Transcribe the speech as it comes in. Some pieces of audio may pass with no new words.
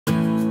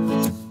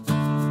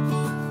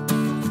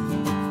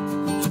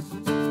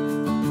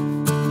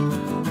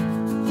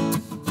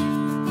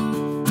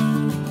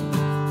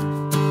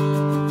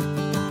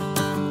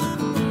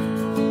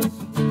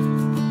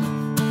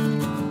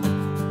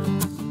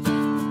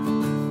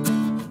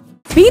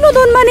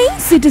বিনোদন মানেই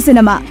city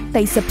cinema,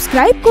 তাই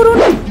সাবস্ক্রাইব করুন,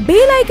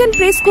 বেল আইকন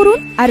প্রেস করুন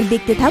আর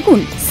দেখতে থাকুন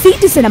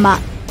সিটি সিনেমা।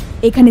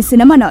 এখানে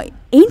সিনেমা নয়,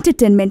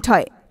 এন্টারটেইনমেন্ট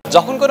হয়।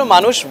 যখন কোনো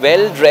মানুষ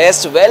ওয়েল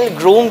ড্রেসড ওয়েল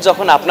গ্রুম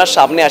যখন আপনার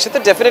সামনে আসে, তো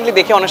ডেফিনেটলি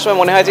দেখে অনেক সময়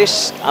মনে হয় যে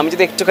আমি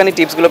যদি একটুখানি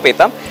টিপসগুলো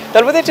পেতাম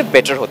তার মধ্যে একটু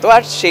বেটার হতো।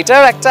 আর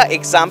সেটার একটা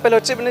এক্সাম্পল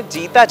হচ্ছে, মানে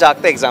জিতা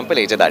জাগতা এক্সাম্পল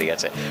এই যে দাঁড়িয়ে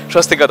আছে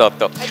স্বস্তিকা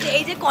দত্ত। আচ্ছা,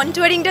 এই যে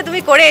কন্টুয়ারিংটা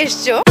তুমি করে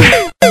এসছো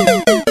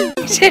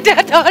সেটা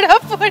ধরা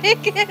পড়ে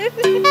গেছে।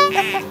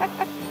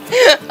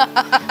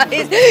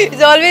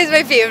 It's always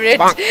my favorite.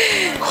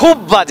 খুব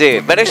বাজে,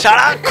 মানে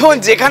সারাক্ষণ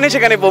যেখানে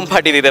সেখানে বোম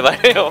ফাটিয়ে দিতে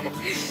পারে।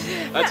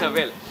 আচ্ছা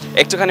ওয়েল,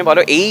 একটুখানি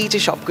বলো এই যে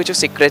সবকিছু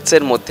সিক্রেটস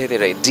এর মধ্যে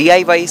দিয়ে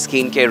DIY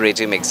skin care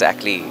regime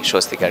exactly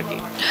স্বস্তিকার কি?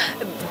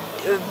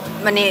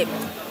 মানে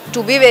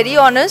টু বি ভেরি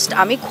অনেস্ট,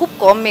 আমি খুব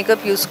কম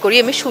মেকআপ ইউজ করি,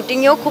 আমি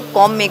শুটিংয়েও খুব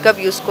কম মেকআপ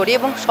ইউজ করি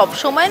এবং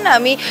সবসময় না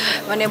আমি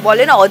মানে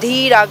বলে না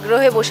অধীর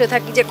আগ্রহে বসে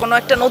থাকি যে কোনো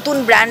একটা নতুন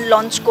ব্র্যান্ড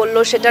লঞ্চ করলো,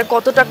 সেটার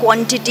কতটা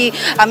কোয়ান্টিটি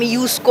আমি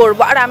ইউজ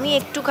করবো। আর আমি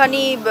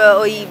একটুখানি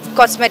ওই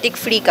কসমেটিক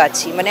ফ্রিক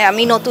আছি, মানে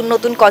আমি নতুন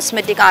নতুন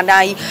কসমেটিক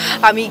আনাই,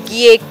 আমি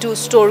গিয়ে একটু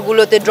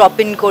স্টোরগুলোতে ড্রপ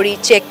ইন করি,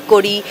 চেক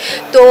করি।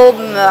 তো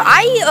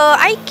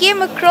I came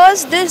across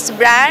this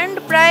brand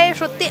প্রায়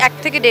সত্যি 1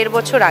 থেকে 1.5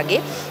 বছর আগে,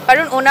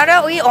 কারণ ওনারা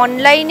ওই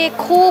অনলাইনে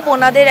খুব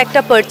ওনাদের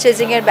একটা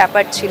পারচেজিংয়ের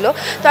ব্যাপার ছিল।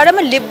 তো আর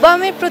আমার লিপ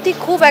বামের প্রতি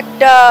খুব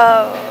একটা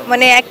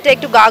মানে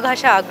একটু গা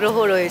ঘাসা আগ্রহ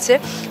রয়েছে।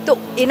 তো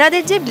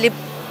এনাদের যে লিপ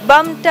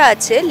বামটা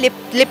আছে,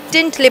 লিপ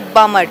টিন্ট লিপ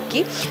বাম আর কি,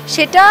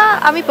 সেটা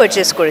আমি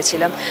পারচেস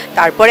করেছিলাম।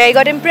 তারপরে আই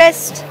গট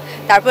ইমপ্রেসড।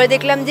 তারপরে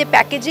দেখলাম যে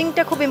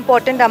প্যাকেজিংটা খুব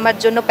ইম্পর্ট্যান্ট আমার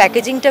জন্য,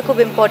 প্যাকেজিংটা খুব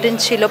ইম্পর্ট্যান্ট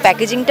ছিল,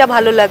 প্যাকেজিংটা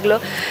ভালো লাগলো।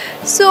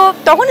 সো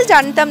তখন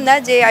জানতাম না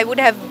যে I would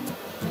have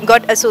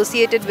got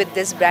associated with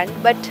this brand.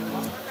 But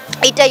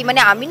এইটাই,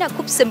 মানে আমি না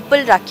খুব সিম্পল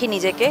রাখি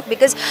নিজেকে,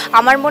 বিকজ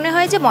আমার মনে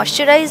হয় যে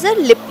ময়শ্চারাইজার,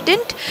 লিপ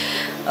টিন্ট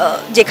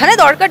যেখানে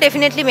দরকার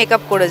ডেফিনেটলি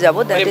মেকআপ করে যাবো।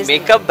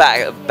 মেকআপ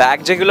ব্যাগ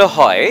যেগুলো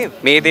হয়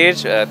মেয়েদের,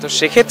 তো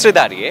সেক্ষেত্রে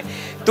দাঁড়িয়ে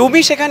তুমি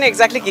সেখানে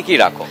এক্স্যাক্টলি কি কি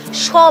রাখো?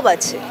 সব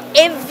আছে,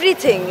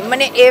 এভরিথিং,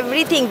 মানে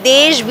এভরিথিং,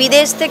 দেশ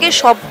বিদেশ থেকে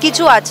সব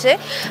কিছু আছে।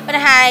 মানে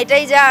হ্যাঁ,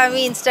 এটাই যা আমি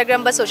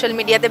ইনস্টাগ্রাম বা সোশ্যাল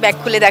মিডিয়াতে ব্যাগ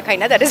খুলে দেখাই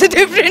না, that is a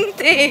different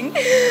thing.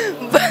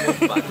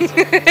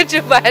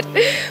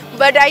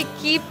 But I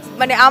keep,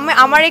 মানে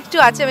আমার একটু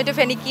আছে, আমি একটু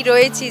ফেনিকি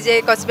রয়েছি যে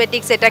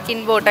কসমেটিক্স এটা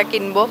কিনবো ওটা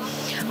কিনবো।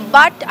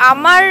 বাট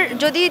আমার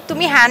যদি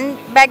তুমি হ্যান্ড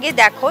ব্যাগে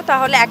দেখো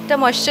তাহলে একটা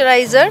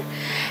ময়শ্চারাইজার,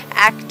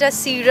 একটা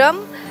সিরাম,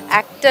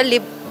 একটা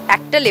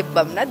লিপ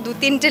বাম না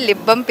 2-3টে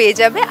লিপ বাম পেয়ে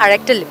যাবে, আর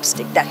একটা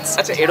লিপস্টিক। দ্যাটস।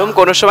 আচ্ছা, এরকম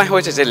কোনো সময়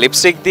হয়েছে যে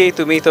লিপস্টিক দিয়ে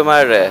তুমি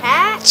তোমার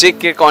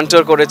চিককে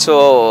কন্ট্রোল করেছো,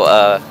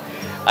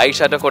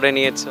 আইশ্যাডো করে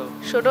নিয়েছো?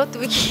 শোনো,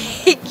 তুমি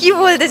কি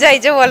বলতে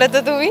চাইছো বলো তো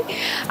তুমি?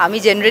 আমি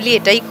জেনারেলি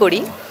এটাই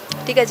করি,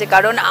 ঠিক আছে?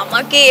 কারণ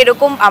আমাকে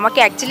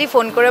অ্যাকচুয়ালি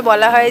ফোন করে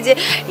বলা হয় যে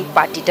এই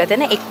পার্টিটাতে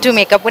না একটু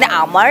মেকআপ করে।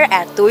 আমার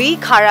এতই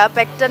খারাপ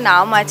একটা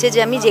নাম আছে যে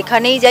আমি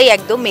যেখানেই যাই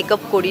একদম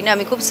মেকআপ করি না,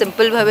 আমি খুব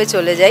সিম্পলভাবে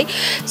চলে যাই।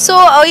 সো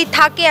ওই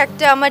থাকে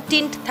একটা আমার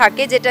টিন্ট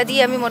থাকে, যেটা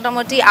দিয়ে আমি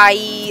মোটামুটি আই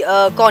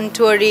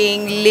কন্টুয়ারিং,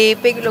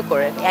 লিপ এগুলো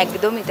করে নিই।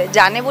 একদমই তাই,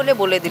 জানে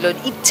বলে দিল,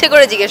 ইচ্ছে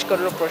করে জিজ্ঞেস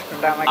করলো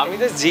প্রশ্নটা আমাকে। আমি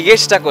তো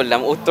জিজ্ঞেসটা করলাম,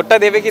 উত্তরটা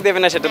দেবে কি দেবে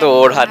না সেটা তো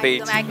ওর হাতেই।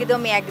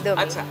 একদম।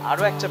 আচ্ছা,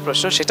 আরো একটা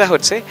প্রশ্ন, সেটা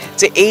হচ্ছে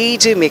যে এই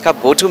যে মেকআপ,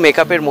 গো টু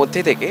মেকআপের মধ্যে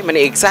থেকে মানে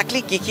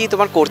এক্স্যাক্টলি কি কি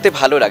তোমার করতে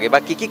ভালো লাগে বা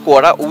কি কি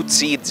করা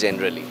উচিত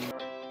generally?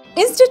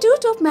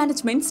 Institute of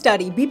Management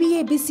Study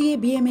BBA, BCA,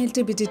 BMLT,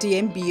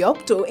 BTTM,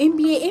 BOcto,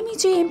 MBA,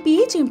 MEJ,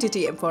 MPH,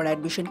 MTTM. For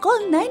admission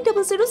call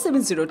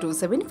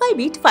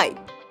 9007027585.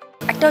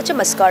 একটা হচ্ছে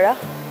মাস্কারা,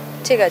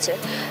 ঠিক আছে?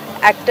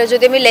 একটা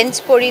যদি আমি লেন্স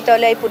পরি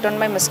তাহলে I put on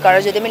my mascara,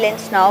 যদি আমি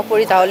লেন্স নাও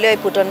পরি তাহলে I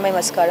put on my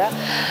mascara.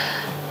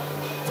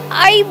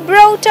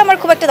 আইব্রাউটা আমার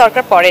খুব একটা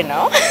দরকার পড়ে না,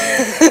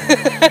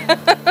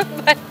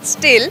 বাট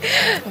স্টিল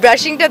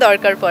ব্রাশিংটা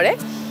দরকার পড়ে।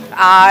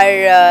 আর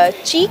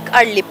চিক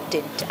আর লিপ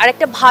টিন্ট, আর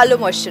একটা ভালো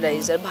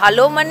ময়শ্চারাইজার,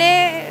 ভালো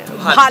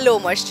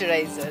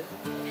ময়শ্চারাইজার।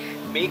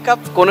 মেকআপ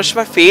কোনো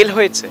সময় ফেল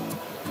হয়েছে?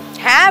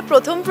 হ্যাঁ,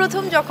 প্রথম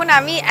যখন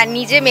আমি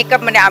নিজে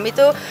মেকআপ, মানে আমি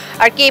তো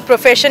আর কি এই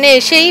প্রফেশনে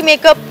এসেই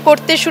মেকআপ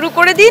করতে শুরু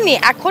করে দিইনি,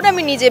 এখন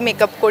আমি নিজে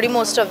মেকআপ করি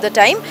মোস্ট অফ দ্য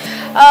টাইম।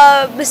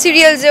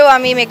 সিরিয়ালসেও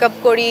আমি মেকআপ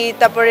করি,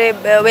 তারপরে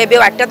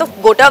ওয়েবেও একটা তো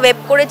গোটা ওয়েব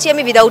করেছি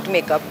আমি উইদাউট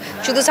মেকআপ,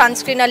 শুধু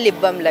সানস্ক্রিন আর লিপ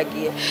বাম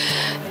লাগিয়ে।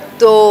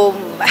 তো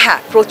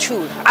হ্যাঁ,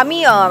 প্রচুর। আমি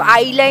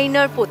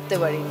আইলাইনার পরতে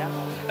পারি না।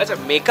 আচ্ছা,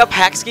 মেকআপ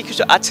হ্যাকস কি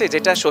কিছু আছে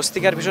যেটা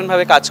স্বস্তিকার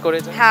ভীষণভাবে কাজ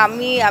করেছে? হ্যাঁ,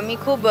 আমি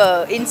খুব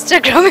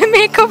ইনস্টাগ্রামে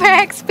মেকআপ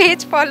হ্যাকস পেজ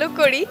ফলো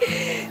করি।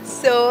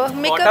 সো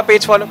মেকআপ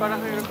পেজ ফলো করা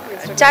হয়?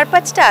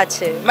 4-5টা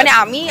আছে। মানে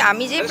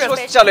আমি যে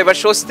চলো এবার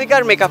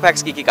স্বস্তিকার মেকআপ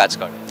হ্যাকস কি কি কাজ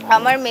করে?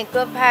 আমার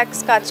মেকআপ হ্যাকস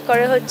কাজ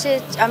করে হচ্ছে,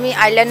 আমি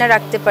আইলাইনার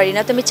রাখতে পারি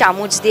না, তো আমি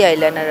চামচ দিয়ে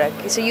আইলাইনার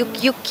রাখি। সো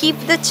ইউ কিপ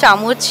দ্য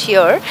চামচ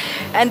হিয়ার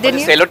এন্ড দেন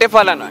সেলোটেপ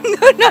वाला নয়,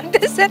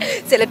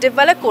 সেলোটেপ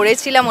वाला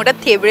করেছিলাম, ওটা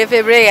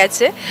ফেবরে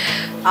গেছে।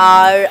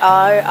 আর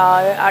আর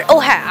আর আর ও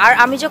হ্যাঁ, আর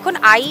আমি যখন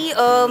আই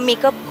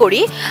মেকআপ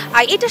করি,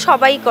 এটা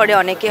সবাই করে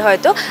অনেকে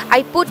হয়তো,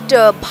 আই পুট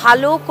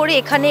ভালো করে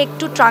এখানে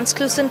একটু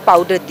ট্রান্সলুসেন্ট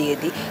পাউডার দিয়ে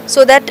দিই, সো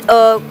দ্যাট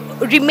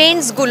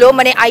রিমেইন্সগুলো,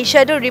 মানে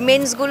আইশ্যাডো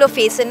রিমেইন্সগুলো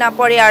ফেসে না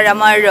পড়ে, আর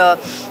আমার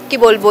কি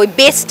বলবো ওই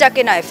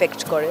বেসটাকে না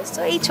এফেক্ট করে। সো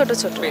এই ছোট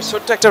ছোট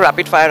ছোট্ট একটা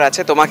র্যাপিড ফায়ার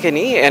আছে তোমাকে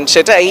নিয়ে, এন্ড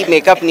সেটা এই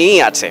মেকআপ নিয়েই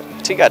আছে,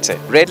 ঠিক আছে?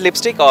 Red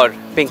lipstick or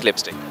pink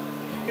lipstick?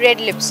 Red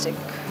lipstick.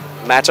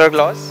 Mat or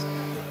gloss?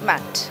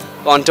 Mat.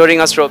 Contouring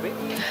or স্ট্রোবিং?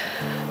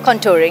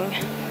 Contouring.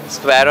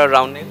 Square or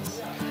round nails?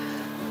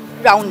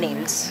 Round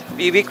nails.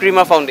 Bibi cream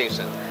or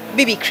foundation?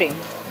 Bibi cream.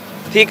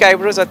 Thick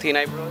eyebrows or thin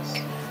eyebrows?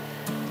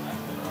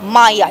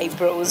 My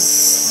eyebrows.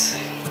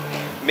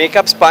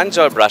 Makeup sponge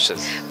or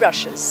brushes?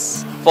 Brushes.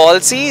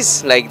 Falsies,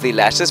 like the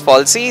lashes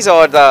falsies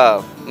or the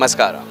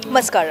mascara?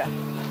 Mascara.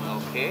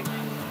 Okay.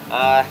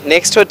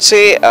 Next হচ্ছে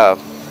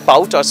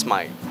pout or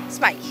smile?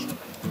 Smile.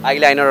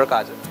 Eyeliner or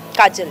kajal?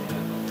 Kajal.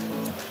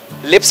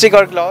 Lipstick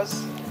or gloss?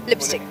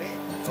 Lipstick.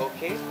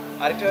 Okay.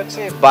 আরেকটা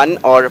হচ্ছে bun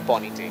or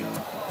ponytail?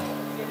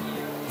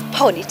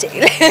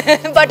 Ponytail.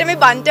 But আমি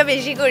বানটা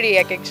বেশি করি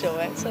এক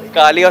সময়।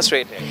 Curly or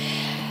straight hair?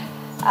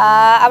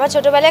 আমার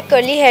ছোটবেলায়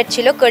কার্লি হেয়ার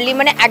ছিল, কার্লি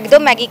মানে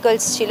একদম ম্যাগি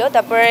কার্লস ছিল,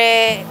 তারপরে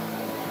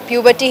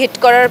পিউবার্টি হিট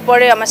করার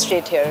পরে আমার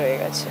স্ট্রেট হেয়ার হয়ে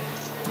গেছে।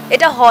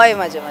 এটা হয়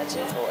মাঝে মাঝে।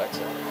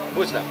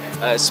 বুঝলাম।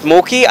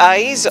 Smoky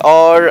eyes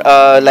or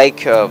like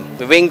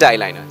winged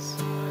eyeliners?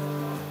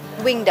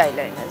 Winged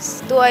eyeliners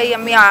তো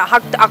আমি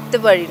আঁকতে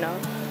পারি না।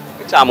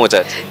 চামচ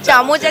আছে,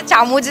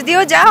 চামচ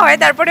দিয়েও যা হয়,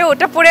 তারপরে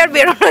ওটা পরে আর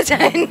বেরোনো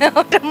যায় না,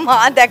 ওটা মা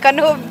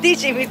দেখানো অবধি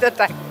সীমিত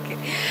থাকে।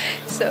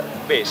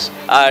 বেশ।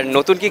 আর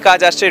নতুন কি কাজ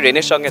আসছে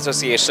রেনের সঙ্গে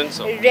অ্যাসোসিয়েশন?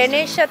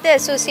 রেনের সাথে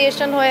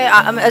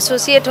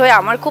অ্যাসোসিয়েট হয়ে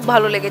আমার খুব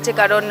ভালো লেগেছে,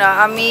 কারণ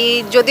আমি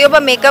যদিও বা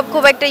মেকআপ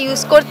খুব একটা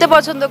ইউজ করতে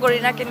পছন্দ করি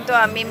না, কিন্তু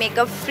আমি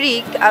মেকআপ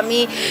ফ্রিক, আমি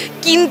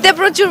কিনতে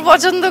প্রচুর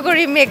পছন্দ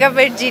করি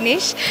মেকআপের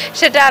জিনিস,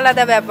 সেটা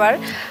আলাদা ব্যাপার।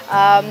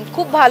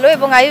 খুব ভালো,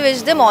 এবং I wish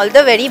them all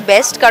the very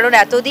best, কারণ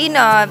এতদিন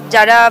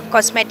যারা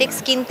কসমেটিক্স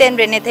কিনতেন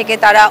রেনে থেকে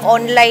তারা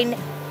অনলাইন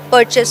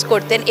purchase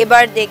করতেন,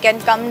 এবার they can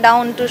come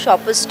down to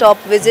Shoppers Stop,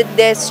 visit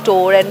their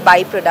store and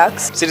buy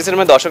products. City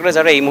সিনেমার দর্শকরা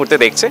যারা এই মুহূর্তে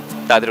দেখছে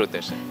তাদের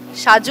উদ্দেশ্যে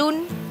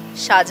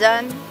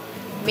সাজান,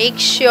 make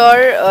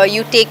sure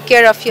you take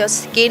care of your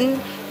skin,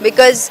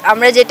 because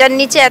আমরা যেটার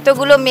নিচে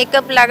এতগুলো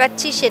মেকআপ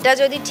লাগাচ্ছি সেটা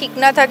যদি ঠিক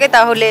না থাকে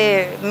তাহলে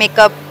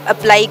মেকআপ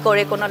অ্যাপ্লাই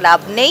করে কোনো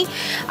লাভ নেই।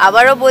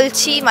 আবারও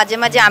বলছি, মাঝে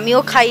মাঝে আমিও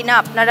খাই না,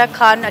 আপনারা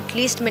খান,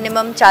 অ্যাটলিস্ট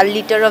মিনিমাম 4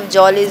 লিটার অফ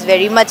জল is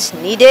very much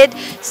needed.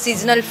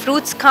 Seasonal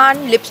fruits Khan,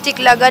 lipstick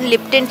লাগান,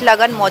 লিপ টিন্ট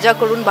লাগান, মজা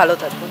করুন, ভালো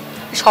থাকুন।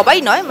 সবাই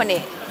নয়, মানে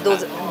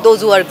those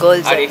who R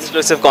girls. R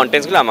exclusive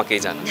কন্টেন্টসগুলো আমাকেই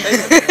জানান।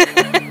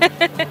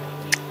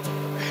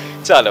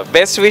 চলো,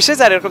 বেস্ট উইশেস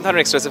আর এরকম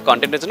ধরনের এক্সক্লুসিভ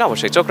কন্টেন্টের জন্য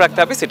অবশ্যই চোখ রাখতে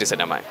হবে সিটি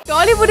সিনেমায়।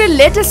 টলিউডের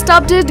latest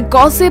update,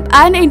 gossip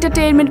and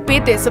entertainment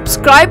পেতে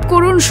সাবস্ক্রাইব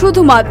করুন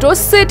শুধুমাত্র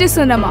সিটি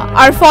সিনেমা,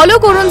 আর ফলো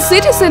করুন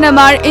সিটি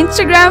সিনেমার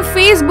Instagram,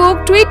 Facebook,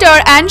 Twitter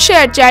and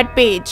share chat page.